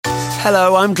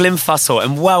Hello, I'm Glyn Fussell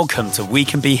and welcome to We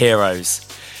Can Be Heroes.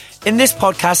 In this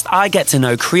podcast, I get to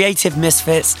know creative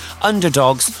misfits,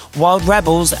 underdogs, wild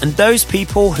rebels, and those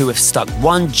people who have stuck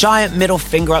one giant middle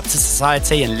finger up to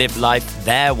society and live life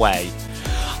their way.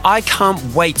 I can't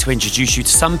wait to introduce you to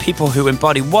some people who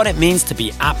embody what it means to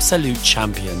be absolute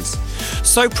champions.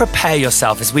 So prepare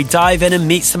yourself as we dive in and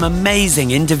meet some amazing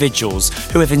individuals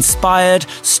who have inspired,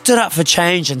 stood up for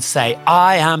change, and say,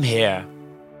 I am here.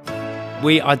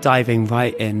 We are diving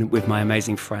right in with my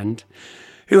amazing friend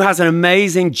who has an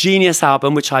amazing genius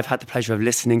album, which I've had the pleasure of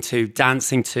listening to,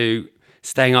 dancing to,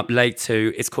 staying up late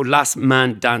to. It's called Last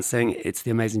Man Dancing. It's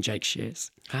the amazing Jake Shears.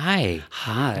 Hi.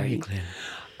 Hi. How are you,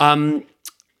 Glyn?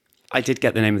 I did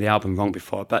get the name of the album wrong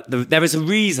before, but there is a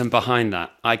reason behind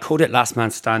that. I called it Last Man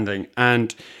Standing,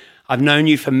 and I've known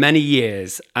you for many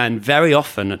years, and very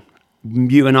often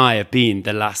you and I have been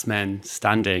the last men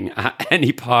standing at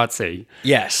any party.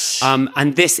 Yes.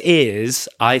 And this is,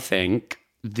 I think,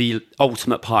 the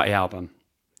ultimate party album.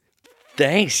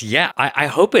 Thanks. Yeah, I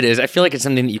hope it is. I feel like it's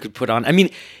something that you could put on. I mean,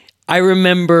 I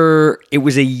remember it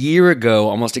was a year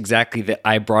ago, almost exactly, that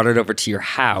I brought it over to your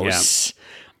house. Yeah.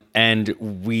 And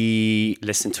we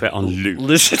listened to it on loop.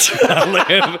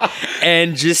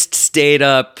 And just stayed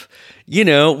up. You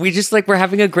know, we just we're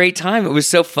having a great time. It was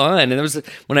so fun. And it was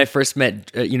when I first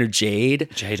met, Jade.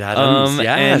 Jade Adams,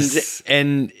 yes.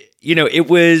 And it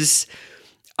was...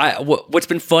 what's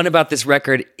been fun about this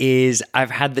record is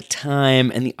I've had the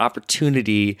time and the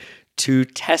opportunity to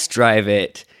test drive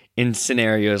it in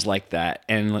scenarios like that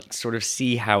and sort of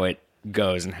see how it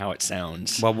goes and how it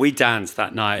sounds. Well, we danced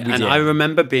that night, and I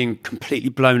remember being completely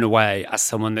blown away as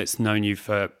someone that's known you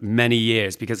for many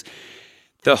years, because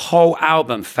the whole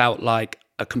album felt like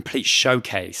a complete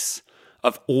showcase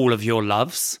of all of your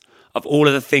loves, of all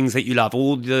of the things that you love,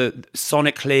 all the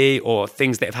sonically or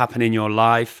things that have happened in your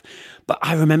life. But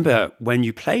I remember when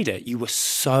you played it, you were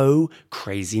so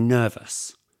crazy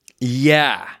nervous.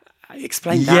 Yeah.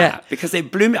 Explain that, because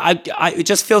it blew me. It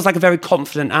just feels like a very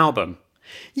confident album.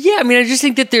 Yeah, I mean, I just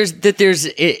think that there's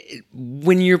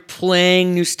when you're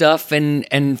playing new stuff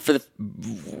and for the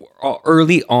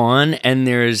early on, and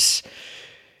there's,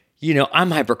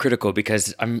 I'm hypercritical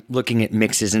because I'm looking at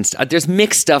mixes and stuff. There's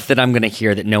mixed stuff that I'm going to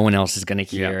hear that no one else is going to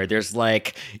hear. Yeah. There's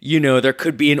there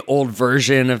could be an old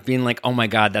version of being like, oh my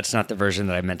God, that's not the version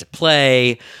that I meant to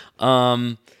play.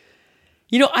 I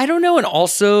don't know. And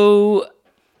also,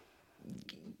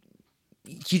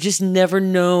 you just never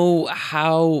know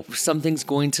how something's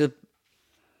going to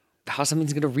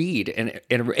read. And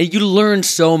you learn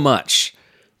so much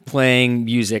playing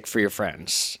music for your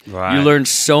friends. Right. You learn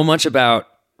so much about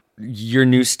your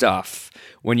new stuff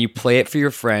when you play it for your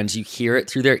friends. You hear it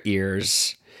through their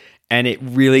ears, and it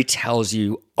really tells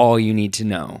you all you need to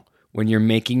know when you're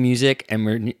making music and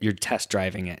when you're test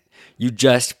driving it. You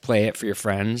just play it for your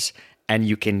friends, and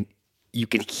you can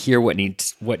hear what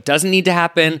doesn't need to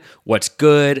happen, what's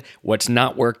good, what's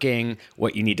not working,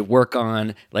 what you need to work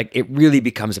on. It really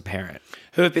becomes apparent.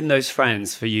 Who have been those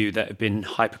friends for you that have been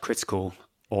hypercritical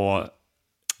or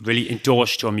really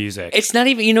endorsed your music? It's not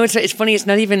even, it's funny, it's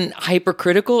not even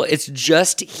hypercritical. It's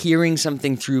just hearing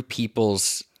something through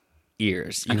people's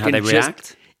ears. And how they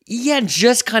react? Yeah,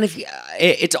 just kind of,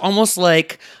 it's almost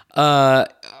like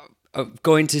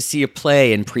going to see a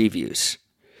play in previews.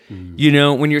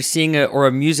 When you're seeing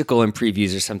a musical in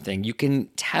previews or something, you can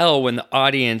tell when the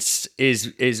audience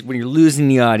is when you're losing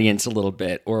the audience a little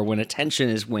bit, or when attention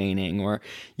is waning, or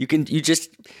you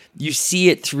see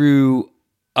it through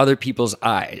other people's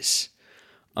eyes.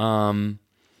 But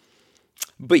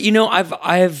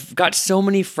I've got so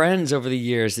many friends over the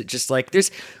years that just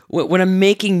when I'm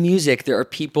making music, there are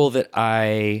people that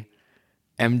I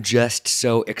am just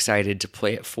so excited to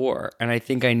play it for. And I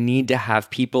think I need to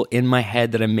have people in my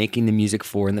head that I'm making the music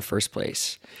for in the first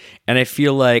place. And I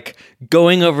feel like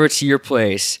going over to your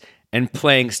place and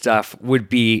playing stuff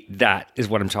is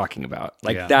what I'm talking about.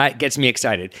 That gets me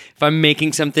excited. If I'm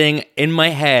making something in my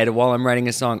head while I'm writing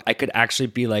a song, I could actually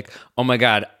be like, oh my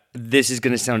God, this is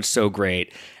going to sound so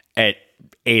great at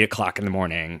 8:00 in the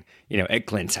morning, at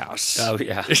Glyn's house. Oh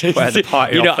yeah. Where the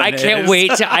party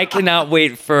I cannot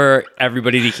wait for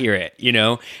everybody to hear it,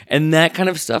 and that kind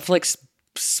of stuff that's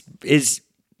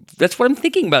what I'm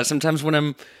thinking about sometimes when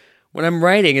I'm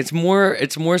writing. It's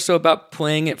more so about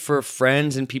playing it for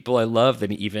friends and people I love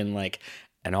than even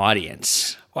an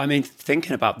audience. Well, I mean,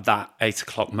 thinking about that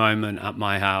 8:00 moment at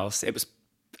my house, it was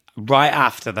right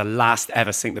after the last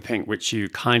ever Sink the Pink, which you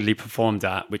kindly performed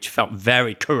at, which felt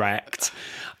very correct.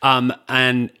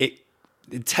 And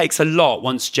it takes a lot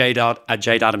once Jade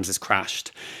Adams has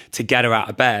crashed to get her out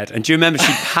of bed. And do you remember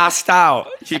she passed out?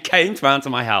 She came round to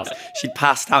my house. She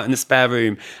passed out in the spare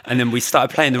room, and then we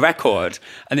started playing the record,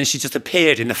 and then she just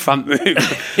appeared in the front room.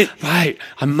 Right,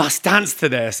 I must dance to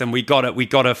this, and we got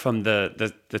her from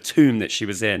the tomb that she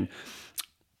was in.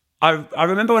 I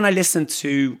remember when I listened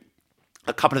to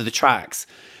a couple of the tracks,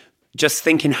 just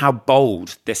thinking how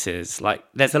bold this is. Like,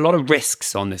 there's a lot of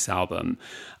risks on this album.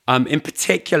 In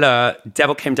particular,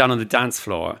 Devil Came Down on the Dance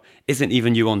Floor isn't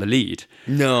even you on the lead.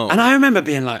 No. And I remember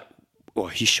being like, well,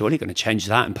 he's surely going to change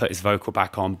that and put his vocal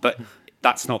back on. But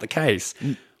that's not the case.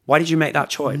 Why did you make that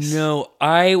choice? No,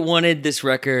 I wanted this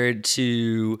record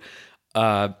to...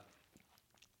 I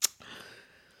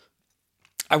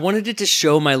wanted it to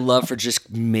show my love for just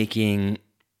making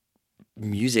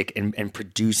music and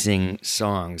producing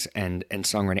songs and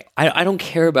songwriting. I don't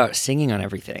care about singing on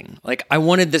everything. Like, I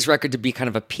wanted this record to be kind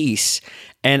of a piece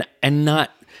and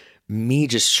not me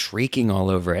just shrieking all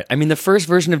over it. I mean, the first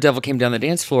version of Devil Came Down the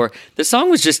Dance Floor, the song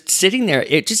was just sitting there.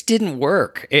 It just didn't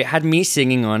work. It had me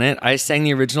singing on it. I sang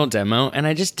the original demo and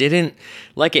I just didn't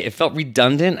like it. It felt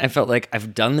redundant. I felt like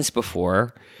I've done this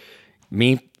before.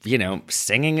 Me,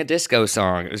 singing a disco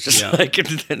song. It was just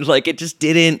like it just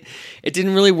didn't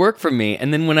really work for me.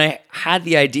 And then when I had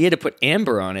the idea to put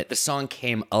Amber on it, the song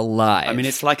came alive. I mean,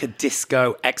 it's like a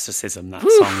disco exorcism, that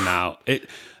song now.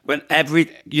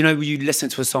 You listen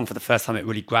to a song for the first time, it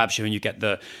really grabs you and you get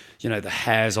the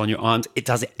hairs on your arms. It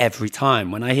does it every time.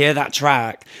 When I hear that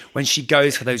track, when she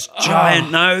goes for those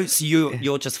giant notes,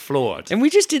 you're just floored. And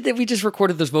we just did that. We just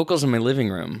recorded those vocals in my living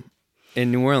room in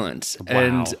New Orleans. Wow.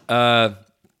 And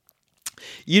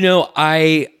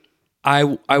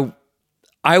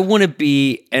I want to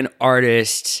be an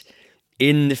artist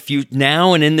in the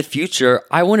now and in the future.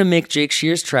 I want to make Jake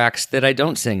Shears tracks that I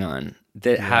don't sing on,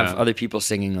 that have other people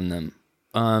singing on them.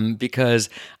 Because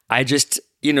I just,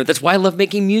 that's why I love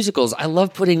making musicals. I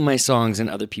love putting my songs in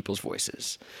other people's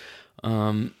voices.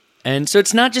 And so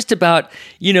it's not just about,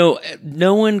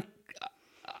 no one,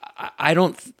 I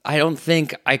don't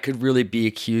think I could really be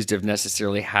accused of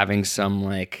necessarily having some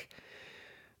like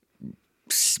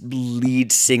lead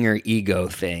singer ego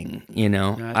thing,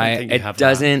 I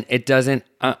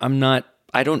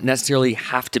don't necessarily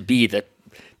have to be the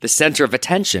center of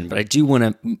attention, but I do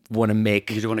want to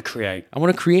make. You do want to create. I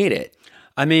want to create it.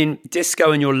 I mean,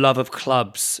 disco and your love of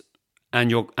clubs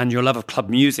and your love of club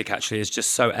music actually is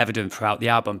just so evident throughout the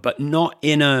album, but not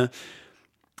in a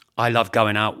I love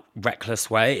going out reckless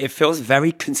way. It feels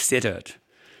very considered.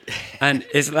 And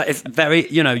it's very,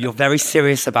 you're very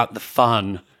serious about the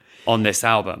fun on this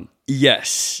album.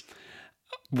 Yes.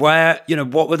 Where,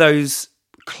 what were those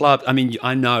clubs? I mean,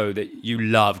 I know that you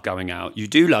love going out. You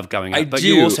do love going out, but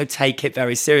you also take it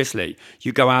very seriously.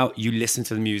 You go out, you listen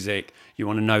to the music, you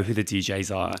want to know who the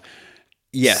DJs are.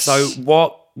 Yes. So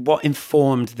what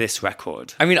informed this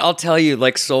record? I mean, I'll tell you,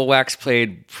 like, Soulwax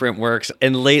played Printworks,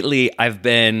 and lately I've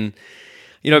been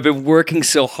working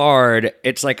so hard.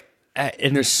 It's like,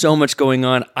 and there's so much going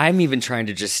on. I'm even trying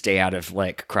to just stay out of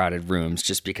like crowded rooms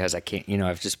just because I can't,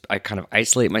 I kind of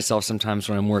isolate myself sometimes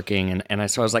when I'm working.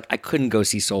 So I was like, I couldn't go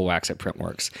see Soulwax at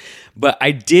Printworks, but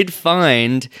I did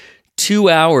find 2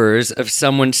 hours of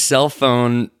someone's cell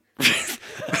phone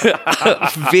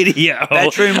video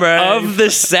of the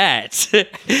set,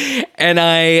 and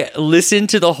I listened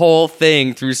to the whole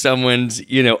thing through someone's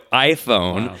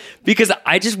iPhone. Wow. Because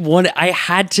I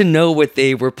had to know what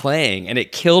they were playing, and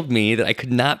it killed me that I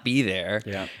could not be there.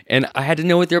 Yeah. And I had to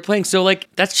know what they were playing. So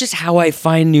like that's just how I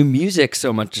find new music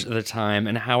so much of the time,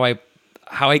 and how I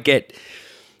get,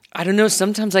 I don't know,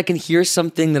 sometimes I can hear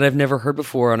something that I've never heard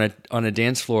before on a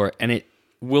dance floor, and it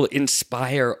will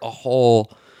inspire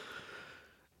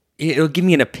it'll give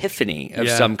me an epiphany of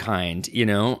some kind,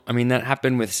 I mean, that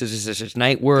happened with Scissor Sisters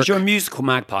Night Work. Because you're a musical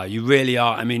magpie. You really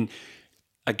are. I mean,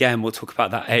 again, we'll talk about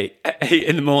that 8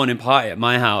 in the morning party at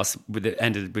my house. It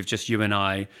ended with just you and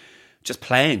I just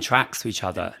playing tracks to each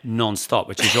other non-stop,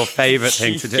 which is your favorite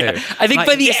thing to do. Yeah. I think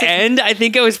by the end, I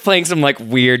think I was playing some like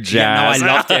weird jazz. Yeah,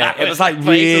 no, I loved it. It was like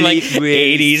really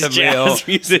 80s surreal, jazz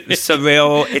music.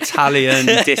 Surreal Italian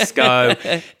disco.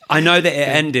 I know that it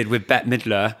ended with Bette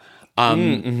Midler.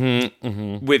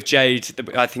 With Jade,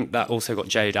 I think that also got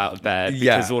Jade out of bed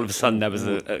because all of a sudden there was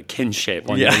a kinship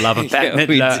on your love of Bette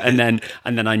Midler, and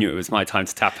then I knew it was my time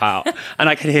to tap out, and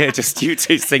I could hear just you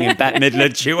two singing Bette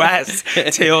Midler duets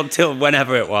till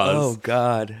whenever it was. Oh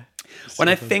God! When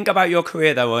I think about your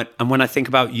career though, and when I think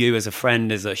about you as a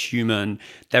friend, as a human,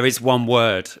 there is one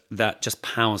word that just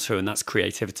pounds through, and that's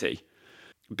creativity,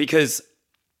 because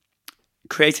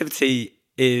creativity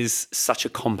is such a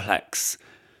complex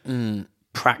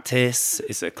practice.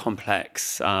 It's a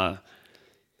complex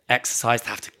exercise to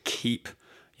have to keep,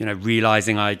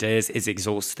 realizing ideas is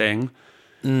exhausting.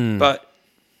 But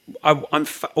I'm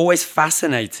always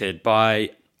fascinated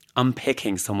by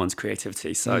unpicking someone's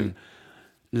creativity. So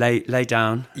lay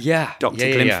down. Yeah. Dr.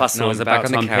 Yeah. Glimfussel No, is I'm back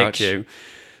about on to the unpick couch. you.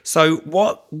 So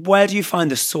where do you find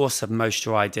the source of most of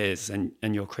your ideas and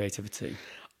your creativity?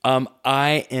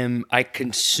 I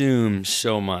consume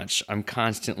so much. I'm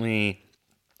constantly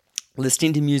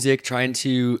listening to music, trying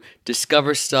to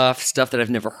discover stuff that I've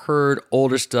never heard,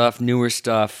 older stuff, newer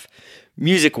stuff,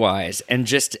 music wise, and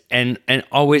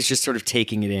always just sort of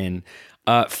taking it in.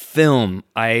 Film,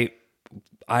 I'm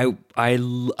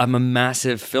a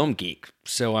massive film geek,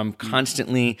 so I'm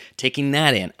constantly taking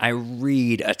that in. I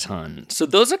read a ton. So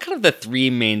those are kind of the three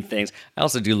main things. I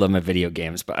also do love my video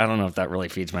games, but I don't know if that really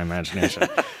feeds my imagination.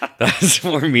 That's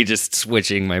more me just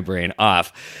switching my brain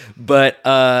off. But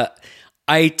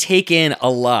I take in a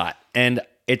lot, and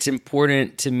it's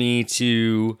important to me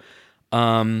to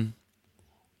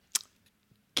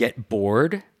get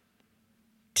bored.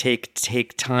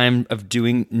 Take time of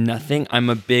doing nothing. I'm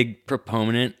a big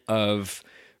proponent of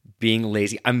being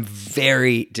lazy. I'm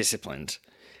very disciplined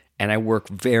and I work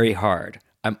very hard.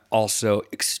 I'm also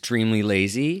extremely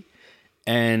lazy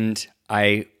and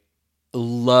I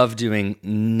love doing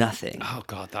nothing. Oh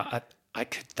God,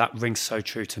 that rings so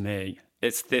true to me.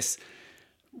 It's this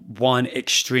one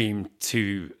extreme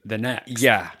to the next.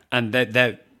 Yeah. And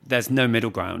there's no middle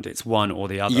ground. It's one or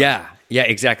the other. Yeah,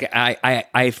 exactly.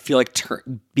 I feel like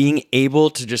being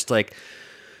able to just like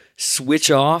switch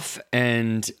off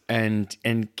and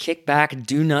kick back,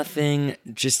 do nothing,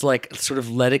 just like sort of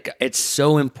let it go. It's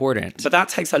so important. But that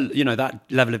takes that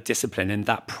level of discipline and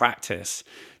that practice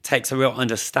takes a real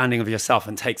understanding of yourself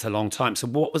and takes a long time. So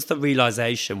what was the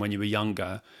realization when you were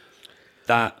younger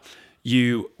that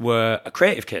you were a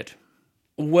creative kid?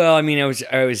 Well, I mean, it was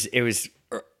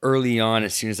early on,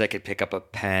 as soon as I could pick up a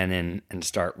pen and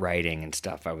start writing and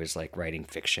stuff, I was like writing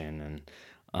fiction and,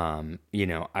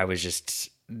 I was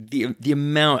just the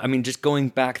amount, I mean, just going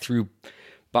back through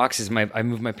boxes, I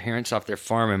moved my parents off their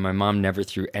farm and my mom never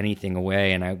threw anything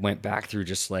away. And I went back through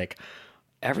just like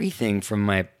everything from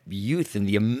my youth, and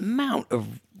the amount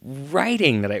of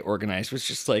writing that I organized was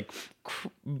just like,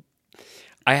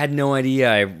 I had no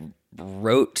idea I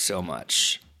wrote so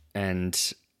much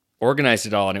and organized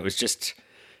it all. And it was just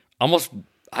almost,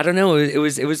 I don't know. It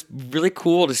was really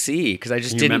cool to see because I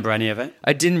just didn't remember any of it.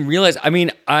 I didn't realize. I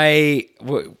mean,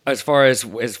 as far as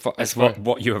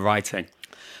what you were writing.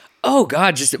 Oh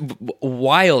God, just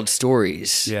wild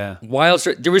stories. Yeah, wild.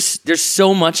 There's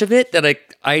so much of it that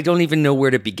I don't even know where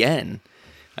to begin.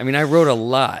 I mean, I wrote a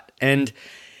lot, and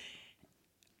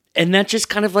that just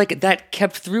kind of like that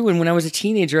kept through. And when I was a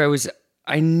teenager,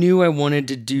 I knew I wanted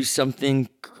to do something.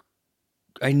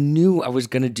 I knew I was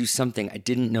going to do something. I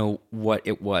didn't know what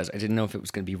it was. I didn't know if it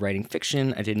was going to be writing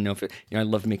fiction. I didn't know if I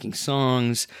loved making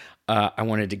songs. I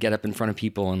wanted to get up in front of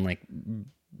people and like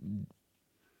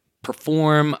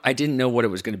perform. I didn't know what it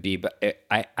was going to be, but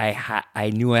I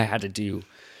knew I had to do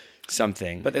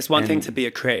something. But there's one thing to be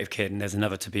a creative kid, and there's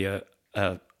another to be a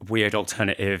weird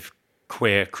alternative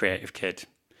queer creative kid.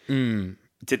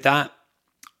 Did that,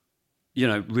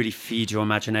 really feed your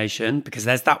imagination? Because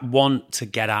there's that want to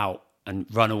get out and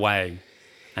run away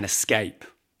and escape.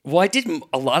 Well, I did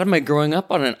a lot of my growing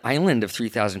up on an island of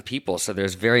 3,000 people. So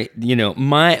there's very,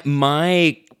 my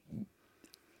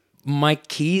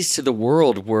keys to the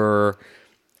world were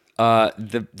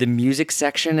the music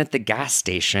section at the gas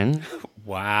station.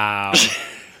 Wow.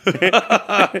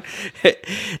 The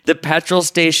petrol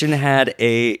station had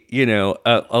a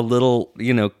little,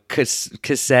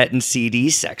 cassette and CD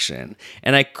section,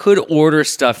 and I could order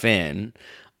stuff in.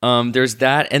 There's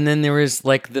that, and then there was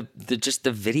like the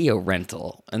video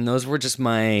rental, and those were just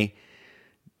that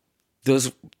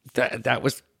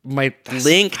was my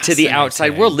link to the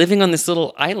outside world, living on this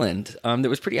little island that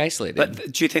was pretty isolated.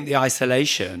 But do you think the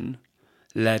isolation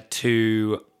led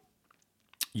to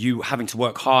you having to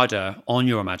work harder on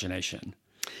your imagination?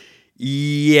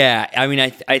 Yeah, I mean,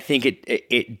 I think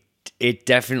it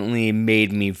definitely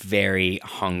made me very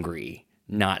hungry,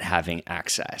 not having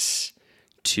access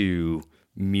to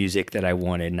music that I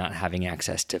wanted, not having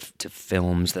access to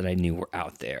films that I knew were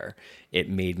out there. It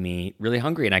made me really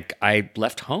hungry, and I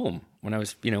left home when I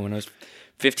was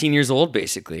 15 years old,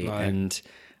 basically, right. And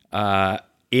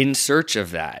in search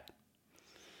of that,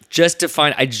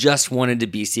 I just wanted to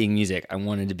be seeing music. I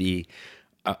was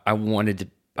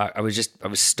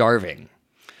starving.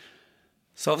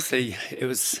 So obviously, it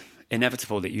was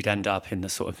inevitable that you'd end up in the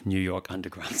sort of New York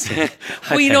underground scene.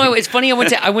 Well, it's funny.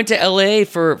 I went to LA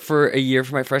for a year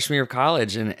for my freshman year of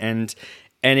college, and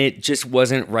it just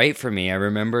wasn't right for me. I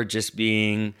remember just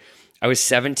being. I was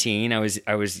 17. I was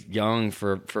young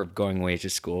for going away to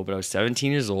school, but I was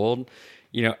 17 years old,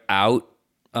 out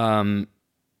in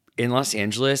Los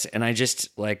Angeles, and I just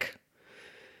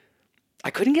I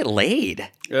couldn't get laid.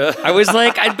 I was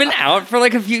I'd been out for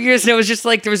a few years, and it was just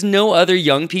there was no other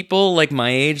young people my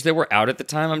age that were out at the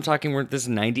time. I'm talking, this is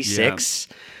 96.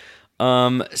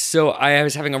 Yeah. So I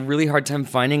was having a really hard time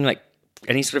finding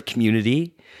any sort of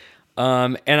community.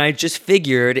 And I just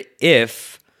figured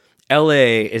if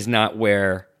LA is not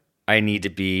where I need to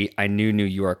be, I knew New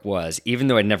York was, even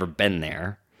though I'd never been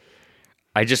there.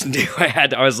 I just knew I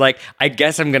was I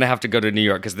guess I'm going to have to go to New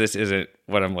York because this isn't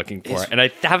what I'm looking for. And I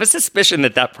have a suspicion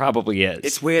that probably is.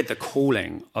 It's weird, the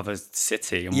calling of a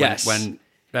city. And yes. When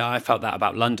I felt that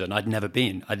about London, I'd never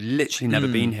been. I'd literally never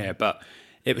been here, but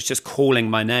it was just calling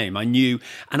my name. I knew,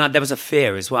 and there was a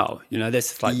fear as well.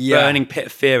 This burning pit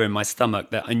of fear in my stomach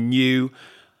that I knew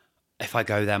if I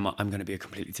go there, I'm going to be a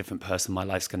completely different person. My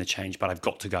life's going to change, but I've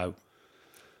got to go.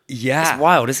 Yeah. It's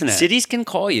wild, isn't it? Cities can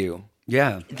call you.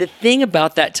 Yeah. The thing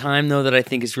about that time, though, that I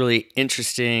think is really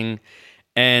interesting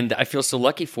and I feel so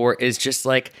lucky for is just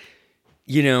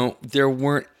there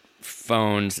weren't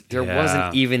phones. There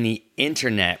wasn't even the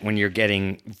internet when you're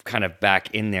getting kind of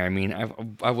back in there. I mean,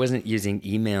 I wasn't using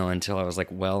email until I was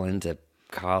well into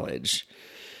college.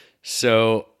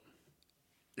 So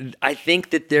I think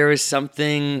that there is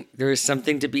something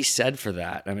to be said for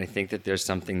that. And I think that there's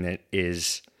something that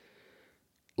is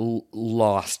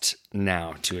lost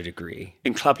now to a degree.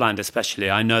 In Clubland especially,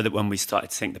 I know that when we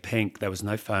started Sync the Pink, there was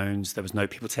no phones, there was no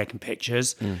people taking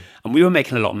pictures, and we were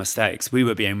making a lot of mistakes. We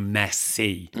were being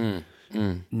messy.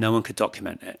 No one could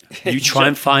document it. You try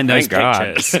and find those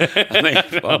pictures. I mean,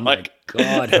 oh my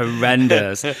God,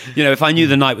 horrendous. If I knew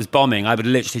the night was bombing, I would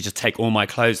literally just take all my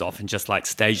clothes off and just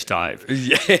stage dive.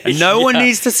 And no one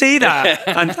needs to see that.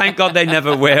 And thank God they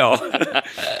never will.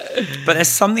 But there's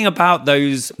something about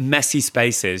those messy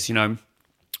spaces,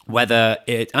 whether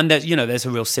it, and there's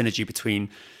a real synergy between,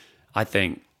 I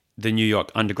think, the New York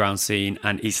underground scene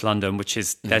and East London, which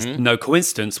is, there's no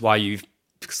coincidence why you've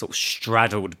sort of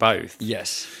straddled both.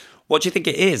 Yes. What do you think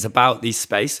it is about these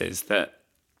spaces that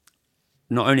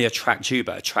not only attract you,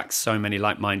 but attract so many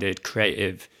like-minded,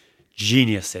 creative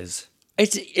geniuses?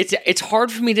 It's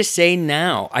hard for me to say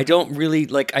now. I don't really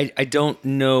I don't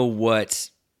know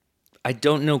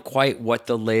quite what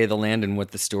the lay of the land and what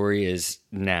the story is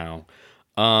now.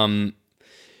 Then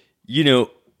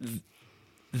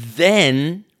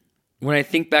when I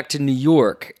think back to New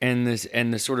York and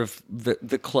the sort of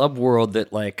the club world that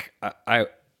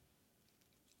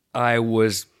I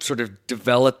was sort of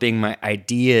developing my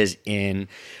ideas in,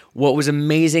 what was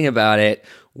amazing about it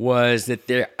was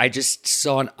that I just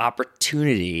saw an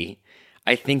opportunity.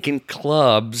 I think in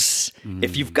clubs,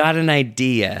 if you've got an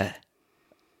idea,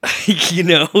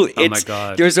 oh my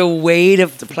God. There's a way to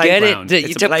get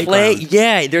it to play.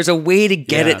 Yeah, there's a way to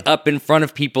get it up in front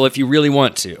of people if you really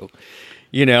want to.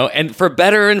 And for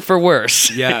better and for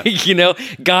worse. Yeah.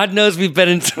 God knows we've been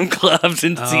in some clubs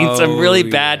and seen some really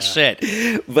bad shit.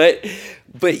 But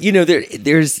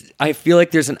there's I feel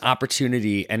like there's an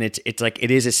opportunity, and it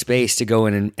is a space to go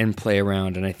in and play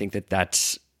around, and I think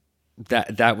that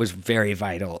was very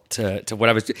vital to what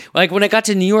I was doing. When I got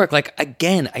to New York,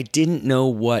 again, I didn't know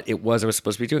what it was I was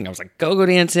supposed to be doing. I was go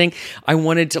dancing. I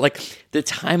wanted to the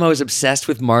time I was obsessed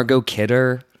with Margot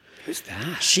Kidder. Who's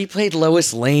that? She played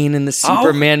Lois Lane in the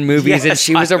Superman movies, and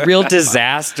she was a real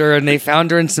disaster. And they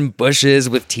found her in some bushes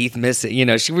with teeth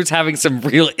missing. She was having some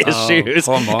real issues.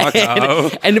 Poor Margot.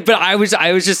 But I was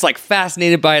just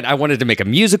fascinated by it. I wanted to make a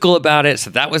musical about it, so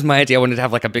that was my idea. I wanted to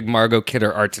have a big Margot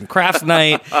Kidder arts and crafts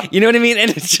night. You know what I mean? And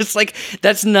it's just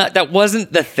that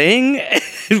wasn't the thing,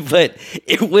 but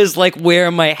it was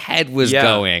where my head was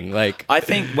going. I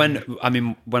think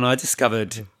when I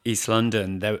discovered East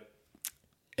London,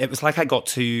 it was I got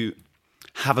to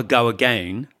have a go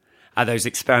again at those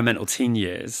experimental teen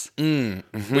years,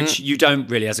 which you don't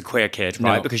really as a queer kid,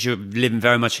 right? No. Because you're living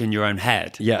very much in your own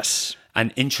head. Yes.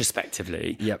 And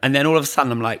introspectively. Yep. And then all of a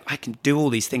sudden I'm I can do all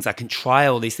these things. I can try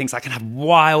all these things. I can have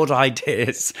wild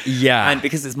ideas. Yeah. And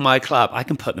because it's my club, I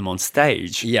can put them on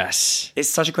stage. Yes. It's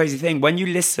such a crazy thing. When you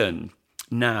listen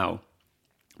now,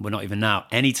 well, not even now,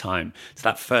 anytime, to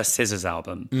that first Scissors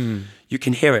album, you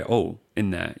can hear it all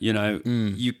in there.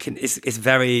 You can. It's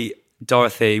very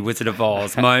Dorothy, Wizard of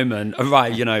Oz moment,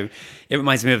 right? It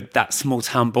reminds me of that small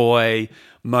town boy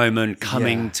moment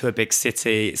coming to a big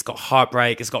city. It's got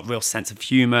heartbreak. It's got real sense of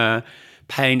humor,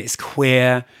 pain. It's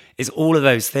queer. is all of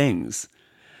those things.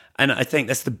 And I think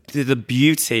that's the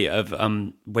beauty of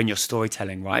when you're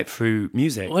storytelling, right, through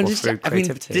music or through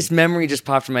creativity. This memory just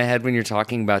popped in my head when you're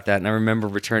talking about that, and I remember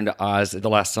Return to Oz, the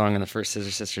last song on the first Scissor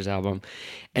Sisters album,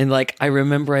 and like I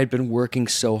remember I'd been working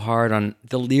so hard on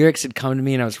the lyrics had come to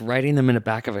me, and I was writing them in the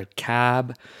back of a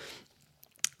cab,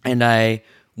 and I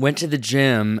went to the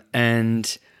gym,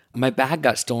 and my bag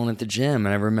got stolen at the gym,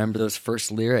 and I remember those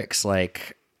first lyrics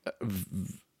like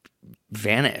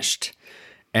vanished.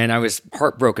 And I was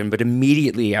heartbroken, but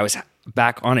immediately I was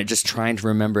back on it, just trying to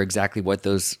remember exactly what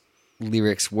those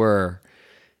lyrics were.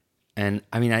 And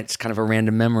I mean, it's kind of a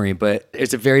random memory, but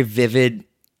it's a very vivid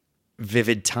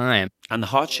time. And the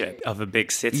hardship of a big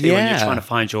city when you're trying to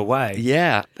find your way.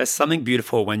 Yeah. There's something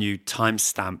beautiful when you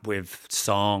timestamp with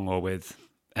song or with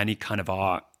any kind of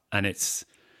art, and it's,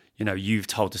 you know, you've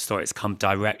told the story, it's come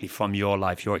directly from your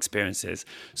life, your experiences.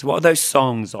 So what are those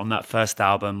songs on that first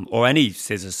album, or any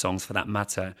Scissors songs for that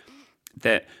matter,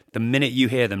 that the minute you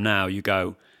hear them now, you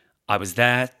go, I was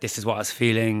there, this is what I was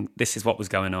feeling, this is what was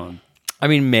going on? I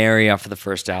mean, Mary off of the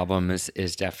first album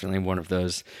is definitely one of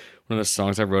those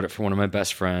songs. I wrote it for one of my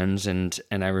best friends, and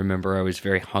I remember I was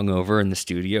very hungover in the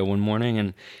studio one morning,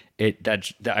 and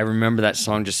I remember that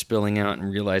song just spilling out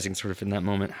and realizing sort of in that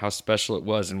moment how special it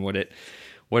was and what it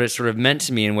sort of meant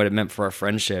to me and what it meant for our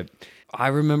friendship. I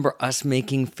remember us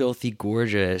making Filthy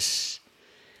Gorgeous,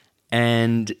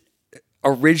 and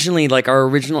originally, like our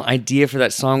original idea for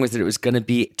that song was that it was going to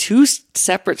be two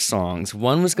separate songs.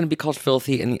 One was going to be called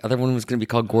Filthy and the other one was going to be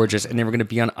called Gorgeous, and they were going to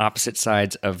be on opposite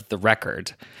sides of the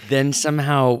record. Then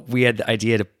somehow we had the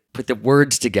idea to put the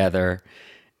words together,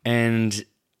 and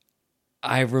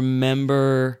I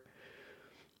remember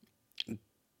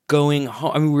going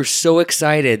home. I mean, we were so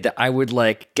excited that I would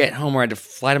like get home, or I had to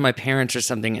fly to my parents or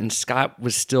something, and Scott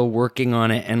was still working on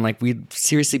it, and like we'd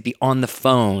seriously be on the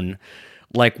phone,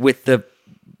 like with the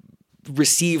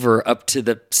receiver up to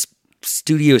the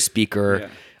studio speaker,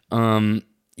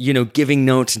 you know, giving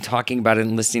notes and talking about it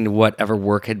and listening to whatever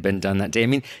work had been done that day. I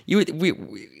mean,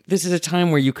 this is a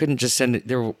time where you couldn't just send it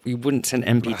there. You wouldn't send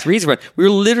MP3s around. We were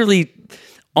literally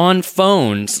on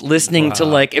phones listening to,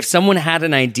 like, if someone had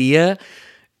an idea,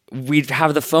 we'd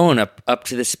have the phone up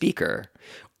to the speaker.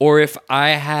 Or if I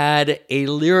had a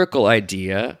lyrical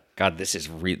idea, God,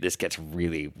 this gets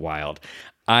really wild.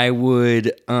 I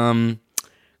would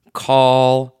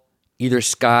call either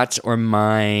Scott's or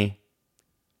my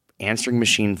answering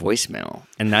machine voicemail.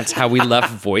 And that's how we left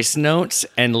voice notes,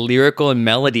 and lyrical and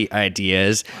melody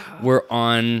ideas were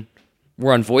on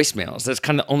voicemails. That's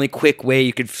kind of the only quick way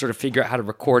you could sort of figure out how to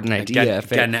record an idea.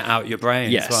 Getting it out your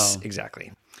brain as well. Yes,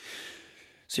 exactly.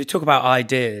 So you talk about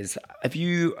ideas. Have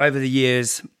you, over the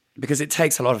years, because it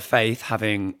takes a lot of faith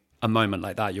having a moment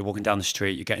like that, you're walking down the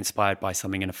street, you get inspired by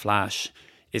something in a flash.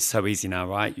 It's so easy now,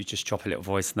 right? You just drop a little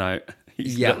voice note.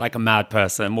 You look like a mad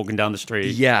person walking down the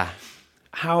street. Yeah.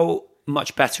 How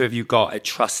much better have you got at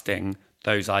trusting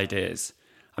those ideas?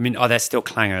 I mean, are there still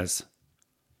clangers?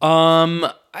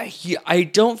 I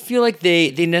don't feel like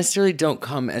they necessarily don't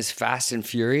come as fast and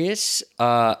furious,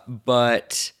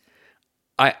 but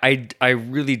I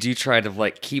really do try to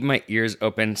like keep my ears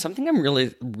open. Something I'm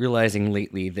really realizing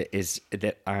lately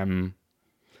that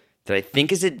I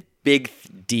think is a big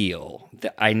deal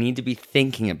that I need to be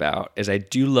thinking about is I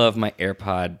do love my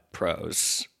AirPod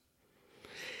Pros,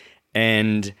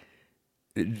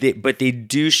 but they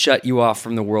do shut you off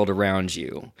from the world around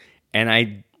you, and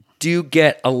I do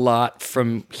get a lot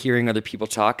from hearing other people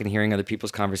talk and hearing other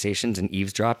people's conversations and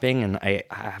eavesdropping, and I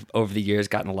have over the years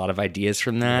gotten a lot of ideas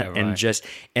from that. Yeah, right.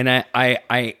 and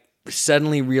I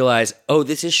suddenly realize, oh,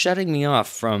 this is shutting me off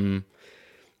from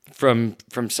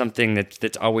something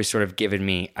that's always sort of given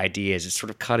me ideas. It's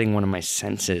sort of cutting one of my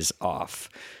senses off.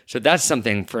 So that's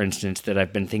something, for instance, that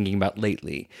I've been thinking about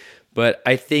lately. But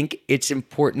I think it's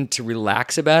important to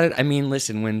relax about it. I mean,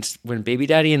 listen, when Baby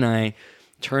Daddy and I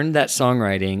turned that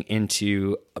songwriting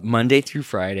into Monday through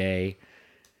Friday,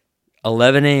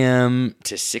 11 a.m.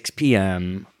 to 6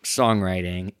 p.m.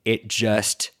 songwriting, it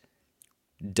just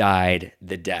died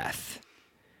the death.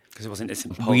 Because it wasn't this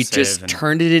impulsive. We just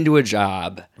turned it into a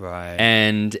job. Right.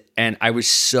 And I was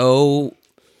so,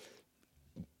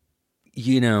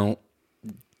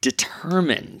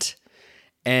 determined.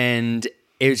 And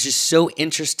it was just so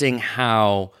interesting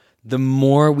how the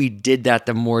more we did that,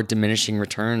 the more diminishing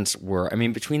returns were. I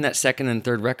mean, between that second and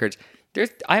third records,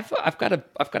 I've got a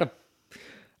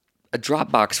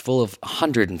Dropbox full of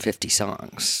 150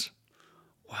 songs.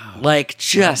 Wow! Like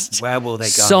just where will they go?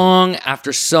 Song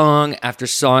after song after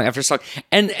song after song,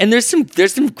 and there's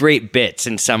some great bits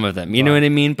in some of them. You know what I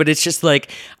mean? But it's just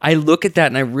like I look at that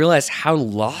and I realize how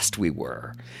lost we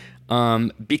were.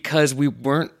 because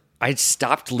I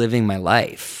stopped living my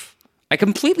life. I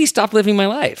completely stopped living my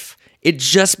life. It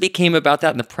just became about that,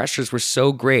 and the pressures were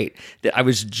so great that I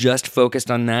was just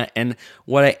focused on that. And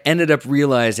what I ended up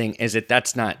realizing is that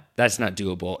that's not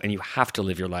doable, and you have to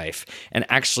live your life and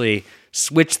actually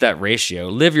switch that ratio.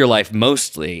 Live your life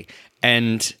mostly,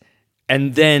 and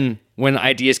then when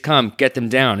ideas come, get them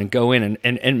down and go in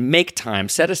and make time.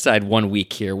 Set aside 1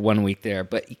 week here, 1 week there,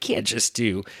 but you can't just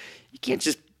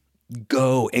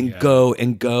go and go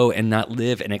and go and not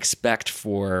live and expect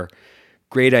for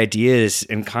great ideas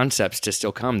and concepts to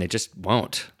still come. They just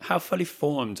won't. How fully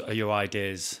formed are your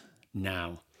ideas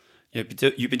now?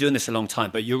 You've been doing this a long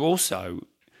time, but you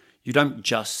don't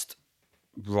just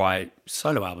write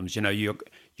solo albums. You know, you're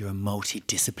a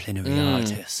multidisciplinary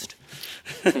artist.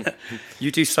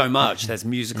 You do so much. There's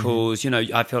musicals. You know,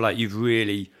 I feel like you've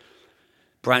really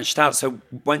branched out. So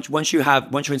once you're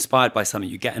inspired by something,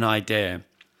 you get an idea.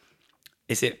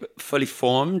 Is it fully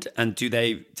formed, and do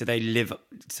they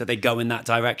go in that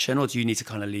direction, or do you need to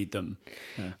kind of lead them?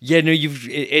 Yeah, no,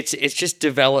 it's just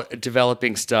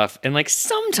developing stuff, and like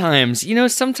sometimes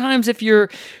if you're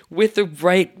with the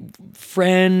right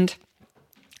friend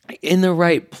in the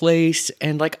right place,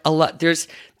 and like a lot, there's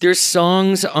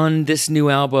songs on this new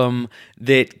album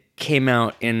that came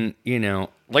out in,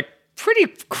 like pretty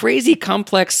crazy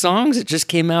complex songs. It just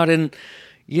came out in,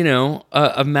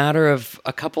 a matter of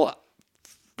a couple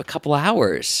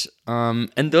hours.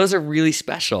 And those are really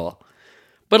special.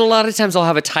 But a lot of times I'll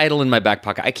have a title in my back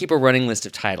pocket. I keep a running list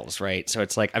of titles, right? So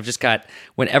it's like I've just got,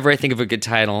 whenever I think of a good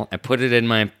title, I put it in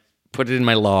my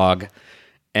log.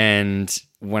 And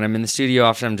when I'm in the studio,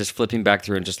 often I'm just flipping back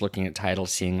through and just looking at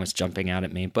titles, seeing what's jumping out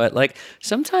at me. But like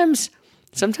sometimes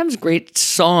great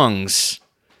songs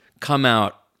come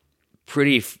out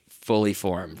pretty fully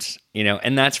formed,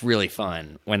 and that's really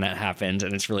fun when that happens,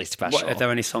 and it's really special. Are there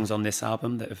any songs on this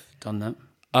album that have done that?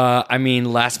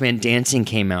 Last Man Dancing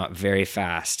came out very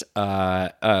fast.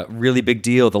 Really Big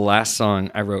Deal, the last song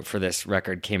I wrote for this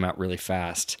record, came out really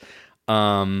fast.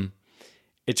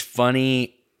 It's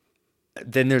funny.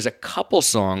 Then there's a couple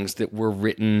songs that were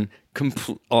written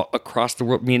across the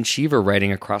world. Me and Shiva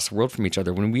writing across the world from each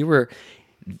other when we were.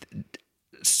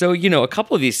 So, a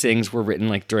couple of these things were written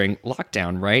like during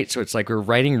lockdown, right? So it's like we're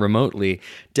writing remotely.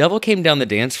 Devil Came Down the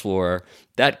Dance Floor,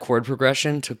 that chord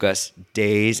progression took us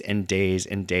days and days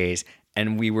and days.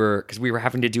 And because we were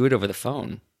having to do it over the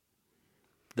phone.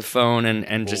 The phone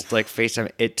and just like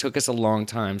FaceTime. It took us a long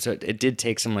time. So it did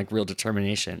take some like real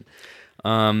determination.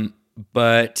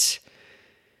 But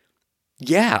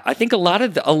yeah, I think a lot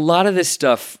of this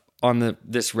stuff on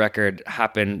this record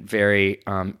happened very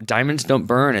Diamonds Don't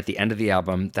Burn at the end of the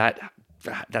album. That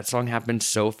song happened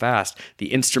so fast.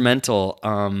 The instrumental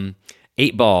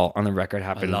 8 Ball on the record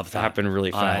happened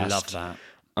really fast. I love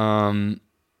that.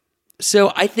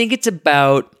 So I think it's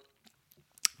about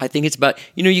you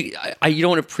don't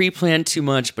want to pre-plan too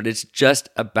much, but it's just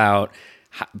about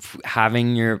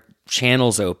having your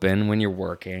channels open when you're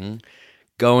working,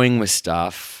 going with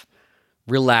stuff,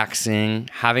 relaxing,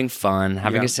 having fun,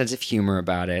 having a sense of humor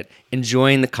about it,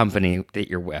 enjoying the company that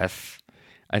you're with.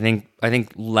 I think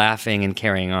laughing and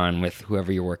carrying on with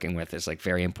whoever you're working with is like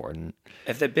very important.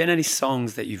 Have there been any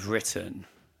songs that you've written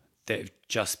that have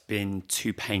just been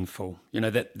too painful?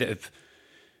 That have,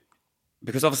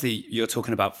 because obviously you're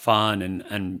talking about fun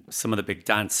and some of the big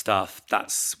dance stuff.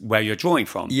 That's where you're drawing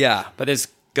from. Yeah, but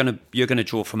you're gonna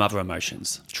draw from other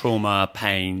emotions, trauma,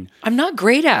 pain. I'm not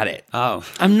great at it. Oh,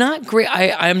 I'm not great.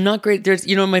 I'm not great. There's,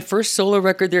 my first solo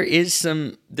record, there is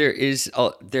some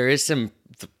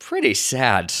pretty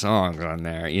sad songs on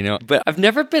there, but I've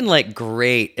never been like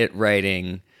great at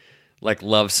writing like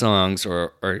love songs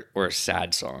or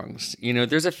sad songs.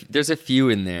 There's a few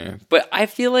in there, but I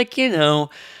feel like,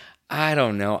 I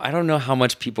don't know how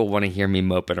much people want to hear me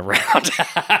moping around.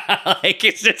 Like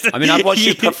it's just. I'd watch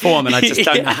you perform, and I just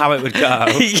don't know how it would go.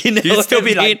 You'd still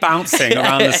be like bouncing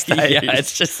around the stage. Yeah,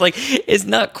 it's just like it's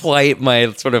not quite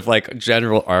my sort of like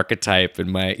general archetype,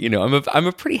 and my I'm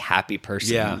a pretty happy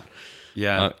person.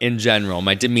 Yeah. In general,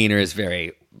 my demeanor is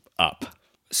very up.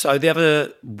 So the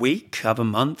other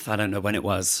month, I don't know when it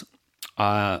was,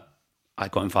 I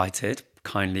got invited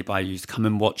kindly by you to come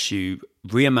and watch you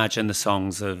reimagine the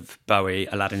songs of Bowie,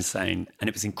 Aladdin Sane, and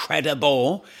it was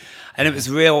incredible. And it was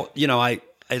real, I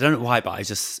don't know why, but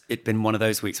it'd been one of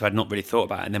those weeks where I'd not really thought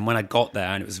about it. And then when I got there,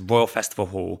 and it was Royal Festival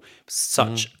Hall,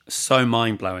 so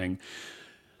mind-blowing.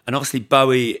 And obviously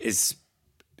Bowie is,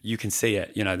 you can see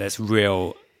it, there's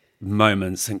real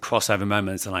moments and crossover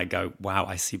moments, and I go, wow,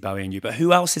 I see Bowie in you. But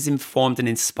who else has informed and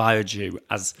inspired you,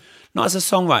 not as a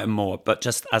songwriter more, but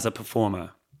just as a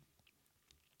performer?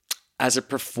 as a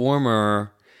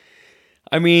performer,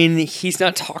 I mean, he's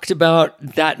not talked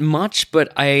about that much,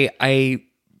 but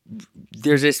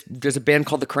there's a band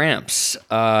called The Cramps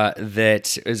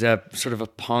that is a sort of a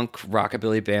punk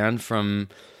rockabilly band from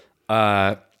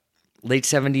late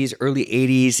 70s, early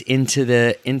 80s into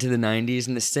the 90s,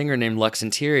 and the singer named Lux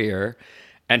Interior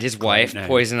and his wife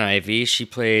Poison Ivy. She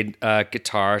played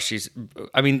guitar.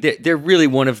 They're really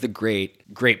one of the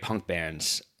great punk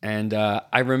bands. And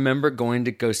I remember going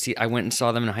to go see. I went and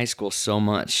saw them in high school so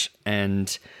much,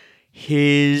 and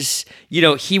he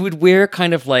would wear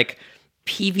kind of like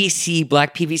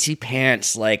black PVC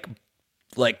pants, like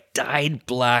dyed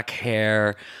black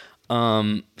hair,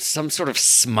 some sort of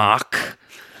smock,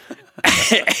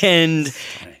 and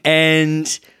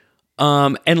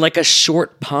like a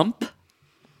short pump,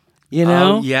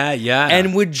 Oh, yeah.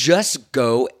 and would just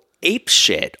go ape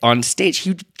shit on stage.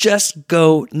 He would just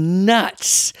go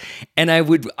nuts, and I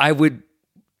would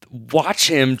watch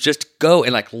him just go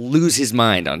and like lose his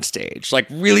mind on stage, like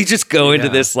really just go into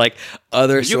this like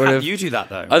other you do that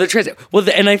though. Other trans. Well,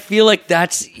 and I feel like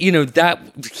that's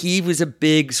that he was a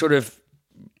big sort of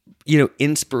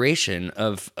inspiration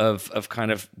of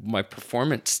kind of my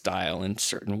performance style in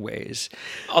certain ways.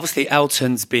 Obviously,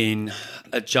 Elton's been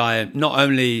a giant. Not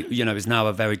only is now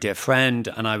a very dear friend,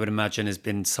 and I would imagine has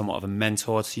been somewhat of a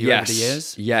mentor to you over the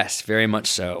years. Yes, very much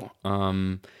so.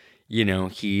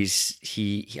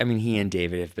 He and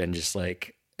David have been just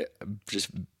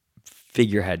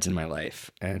figureheads in my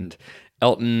life, and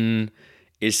Elton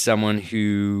is someone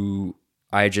who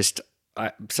I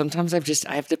sometimes I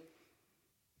have to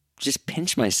just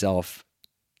pinch myself.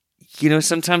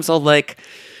 Sometimes I'll like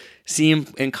see him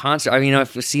in concert.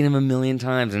 I've seen him a million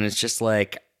times, and it's just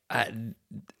like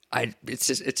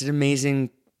it's an amazing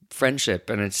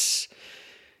friendship, and it's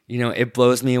it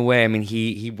blows me away. I mean,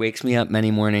 he wakes me up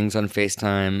many mornings on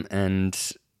FaceTime, and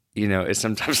is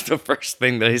sometimes the first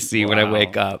thing that I see when I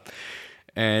wake up,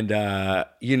 and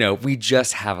we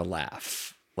just have a laugh.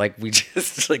 Like we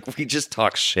just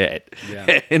talk shit.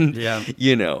 Yeah. And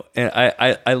and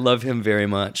I love him very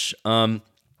much. I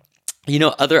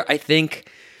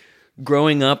think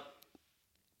growing up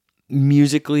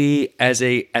musically as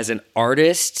an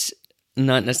artist,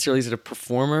 not necessarily as a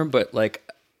performer, but like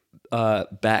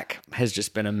Beck has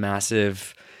just been a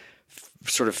massive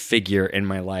sort of figure in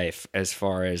my life as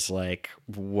far as like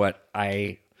what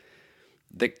the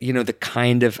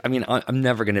kind of, I'm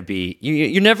never going to be,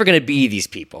 you're never going to be these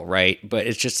people, right? But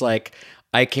it's just like,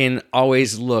 I can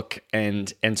always look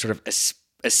and sort of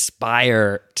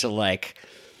aspire to like,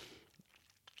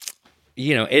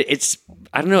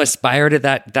 aspire to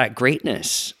that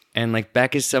greatness. And like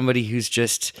Beck is somebody who's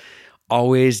just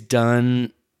always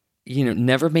done,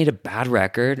 never made a bad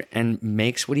record and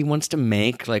makes what he wants to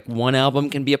make. Like one album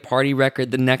can be a party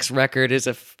record. The next record is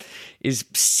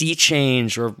Sea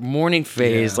Change or Morning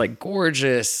Phase, like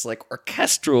gorgeous, like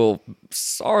orchestral,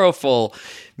 sorrowful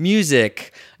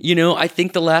music. I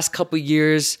think the last couple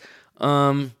years,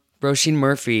 Roisin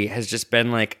Murphy has just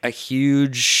been like a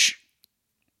huge,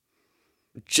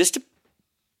 just a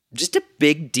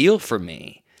big deal for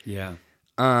me. Yeah.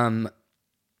 I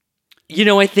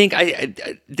think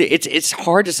it's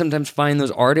hard to sometimes find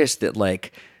those artists that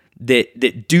like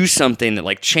that do something that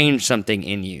like change something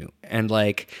in you, and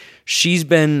like she's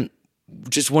been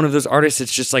just one of those artists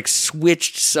that's just like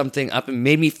switched something up and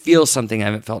made me feel something I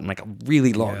haven't felt in like a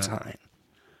really long time.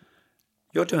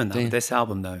 You're doing that with this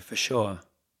album though, for sure.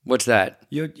 What's that?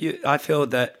 I feel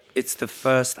that it's the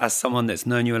first, as someone that's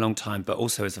known you a long time, but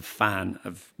also as a fan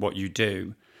of what you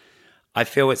do, I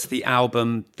feel it's the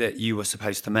album that you were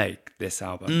supposed to make, this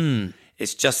album.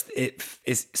 It's just, it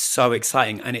is so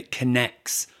exciting, and it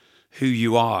connects who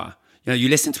you are. You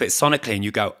listen to it sonically and you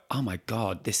go, oh my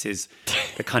God, this is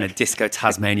the kind of disco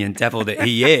Tasmanian devil that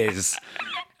he is.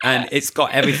 And it's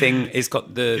got everything. It's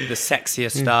got the sexier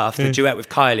stuff. The duet with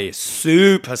Kylie is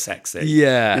super sexy.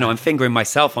 Yeah. I'm fingering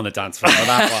myself on the dance floor for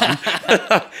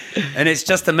that one. And it's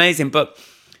just amazing. But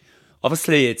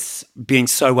obviously it's being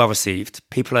so well received.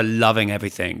 People are loving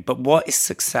everything. But what is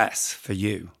success for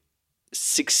you?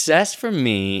 Success for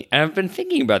me, and I've been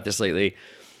thinking about this lately,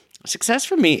 success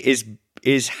for me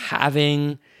is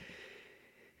having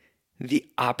the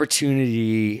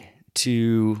opportunity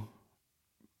to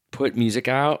put music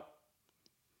out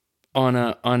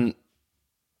on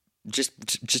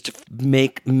just to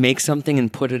make something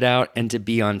and put it out, and to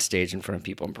be on stage in front of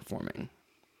people and performing.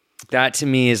 That to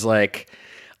me is like,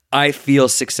 I feel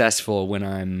successful when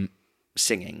I'm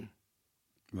singing.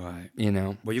 Right.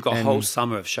 Well, you've got a whole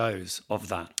summer of shows of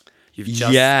that.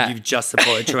 You've just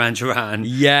supported Duran Duran.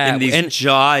 Yeah. In these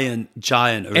giant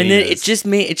arenas. And then it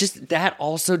just that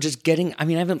also just getting, I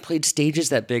mean, I haven't played stages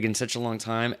that big in such a long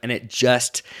time, and it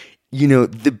just,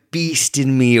 the beast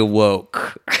in me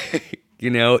awoke.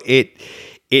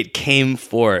 It came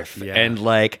forth, and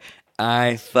like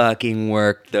I fucking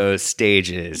worked those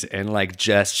stages and like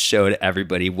just showed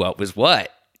everybody what was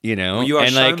what. Well, you're a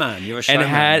showman. You're a showman.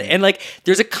 And like,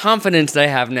 there's a confidence that I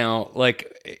have now,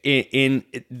 like in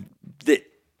that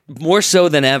more so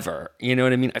than ever. You know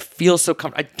what I mean? I feel so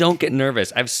I don't get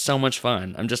nervous. I have so much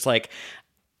fun. I'm just like,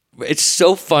 it's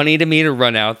so funny to me to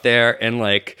run out there and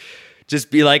like,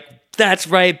 just be like, that's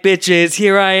right, bitches,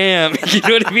 here I am. You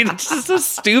know what I mean? It's just so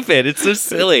stupid. It's so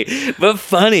silly, but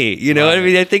funny. You know what I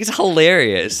mean? I think it's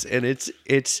hilarious, and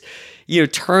it's.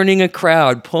 Turning a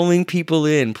crowd, pulling people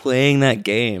in, playing that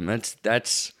game.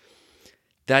 That's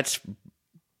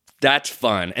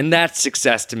fun. And that's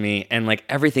success to me. And like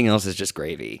everything else is just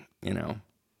gravy,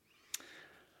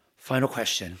 Final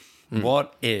question.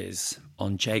 What is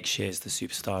on Jake Shears, the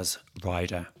Superstar's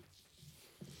rider?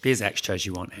 Be as extra as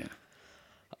you want here.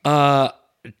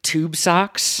 Tube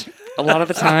socks a lot of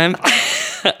the time.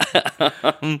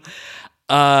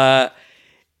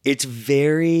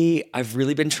 I've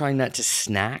really been trying not to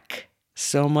snack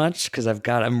so much because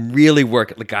I'm really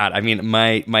working. God, I mean,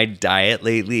 my diet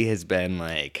lately has been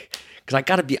like, because I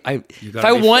gotta be, if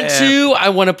I want to, I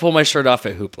want to pull my shirt off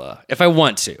at Hoopla. If I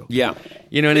want to. Yeah.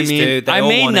 You know what I mean? I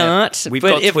may not. We've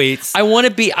got tweets. I want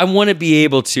to be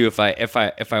able to if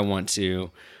I want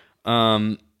to.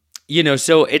 So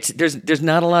there's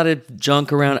not a lot of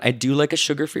junk around. I do like a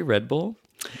sugar-free Red Bull.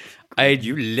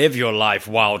 You live your life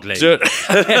wildly.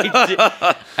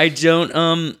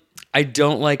 I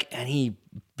don't like any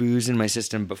booze in my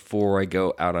system before I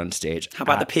go out on stage. How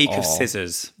about the peak of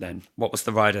scissors then? What was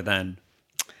the rider then?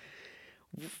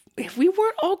 We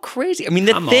weren't all crazy. I mean,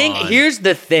 here's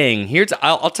the thing.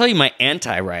 I'll tell you my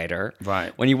anti-rider.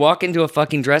 Right. When you walk into a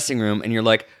fucking dressing room and you're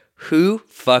like, who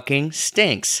fucking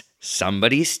stinks?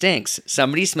 Somebody stinks.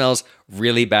 Somebody smells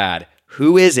really bad.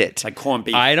 Who is it? Like corned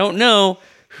beef. I don't know.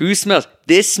 Who smells?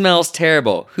 This smells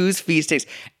terrible. Whose feet stinks?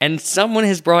 And someone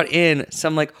has brought in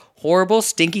some like horrible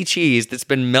stinky cheese that's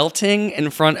been melting in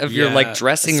front of your like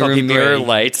dressing room mirror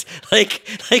lights,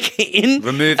 like in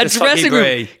remove a the dressing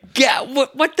room. Get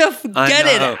what the get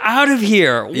it out of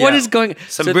here. Yeah. What is going?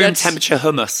 Some room temperature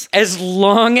hummus. As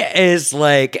long as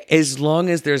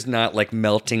there's not like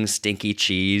melting stinky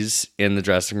cheese in the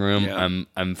dressing room,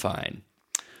 I'm fine.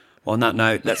 Well, on that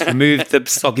note, let's remove the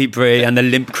soggy brie and the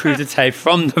limp crudité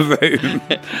from the room.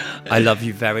 I love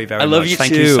you very, very much. I love you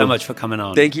Thank too. you so much for coming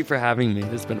on. Thank you for having me.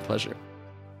 It's been a pleasure.